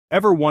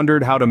Ever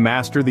wondered how to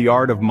master the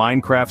art of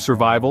Minecraft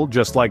survival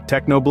just like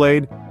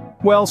Technoblade?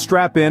 Well,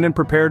 strap in and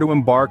prepare to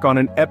embark on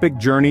an epic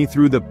journey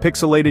through the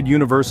pixelated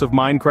universe of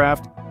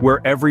Minecraft, where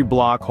every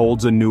block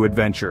holds a new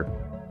adventure.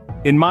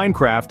 In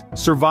Minecraft,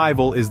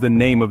 survival is the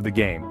name of the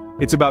game.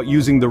 It's about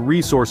using the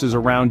resources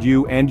around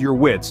you and your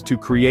wits to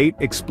create,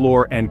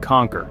 explore, and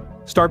conquer.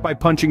 Start by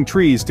punching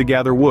trees to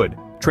gather wood,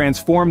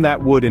 transform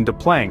that wood into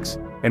planks,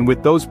 and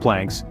with those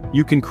planks,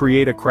 you can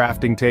create a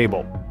crafting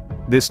table.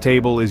 This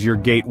table is your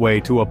gateway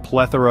to a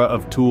plethora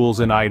of tools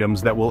and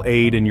items that will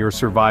aid in your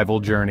survival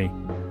journey.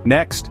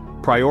 Next,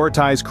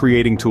 prioritize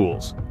creating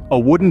tools. A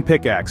wooden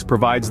pickaxe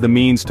provides the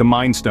means to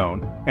mine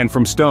stone, and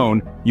from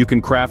stone, you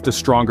can craft a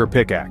stronger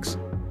pickaxe.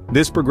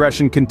 This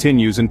progression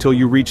continues until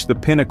you reach the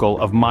pinnacle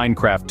of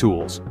Minecraft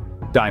tools,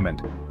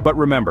 diamond. But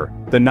remember,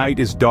 the night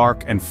is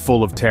dark and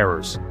full of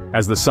terrors.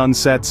 As the sun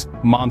sets,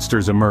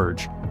 monsters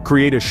emerge.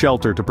 Create a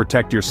shelter to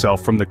protect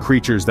yourself from the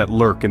creatures that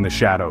lurk in the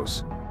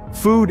shadows.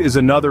 Food is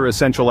another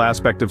essential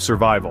aspect of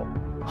survival.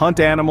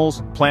 Hunt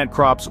animals, plant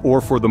crops, or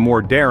for the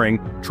more daring,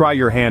 try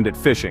your hand at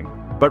fishing.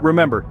 But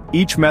remember,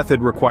 each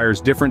method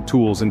requires different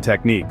tools and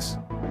techniques.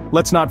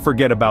 Let's not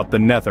forget about the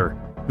Nether.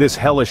 This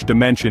hellish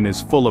dimension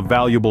is full of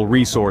valuable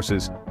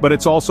resources, but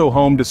it's also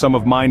home to some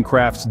of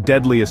Minecraft's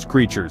deadliest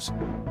creatures.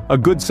 A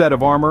good set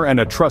of armor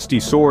and a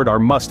trusty sword are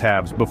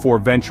must-haves before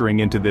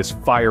venturing into this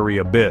fiery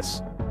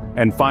abyss.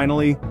 And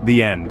finally,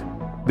 the end.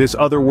 This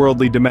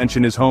otherworldly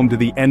dimension is home to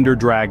the Ender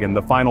Dragon,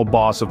 the final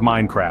boss of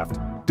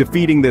Minecraft.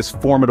 Defeating this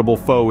formidable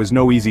foe is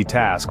no easy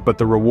task, but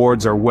the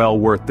rewards are well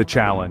worth the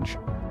challenge.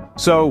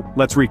 So,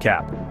 let's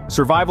recap.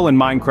 Survival in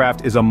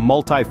Minecraft is a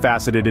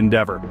multifaceted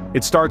endeavor.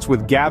 It starts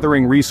with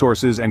gathering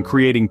resources and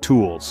creating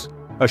tools.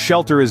 A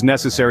shelter is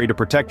necessary to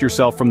protect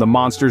yourself from the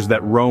monsters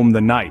that roam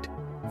the night.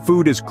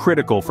 Food is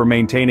critical for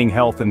maintaining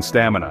health and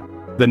stamina.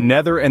 The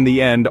Nether and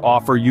the End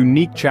offer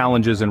unique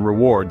challenges and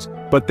rewards,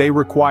 but they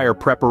require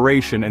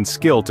preparation and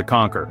skill to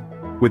conquer.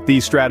 With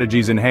these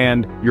strategies in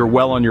hand, you're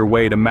well on your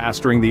way to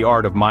mastering the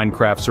art of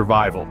Minecraft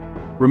survival.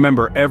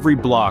 Remember, every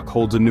block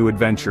holds a new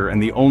adventure,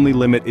 and the only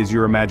limit is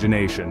your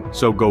imagination,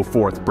 so go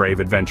forth, brave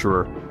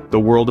adventurer. The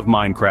world of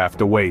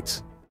Minecraft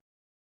awaits.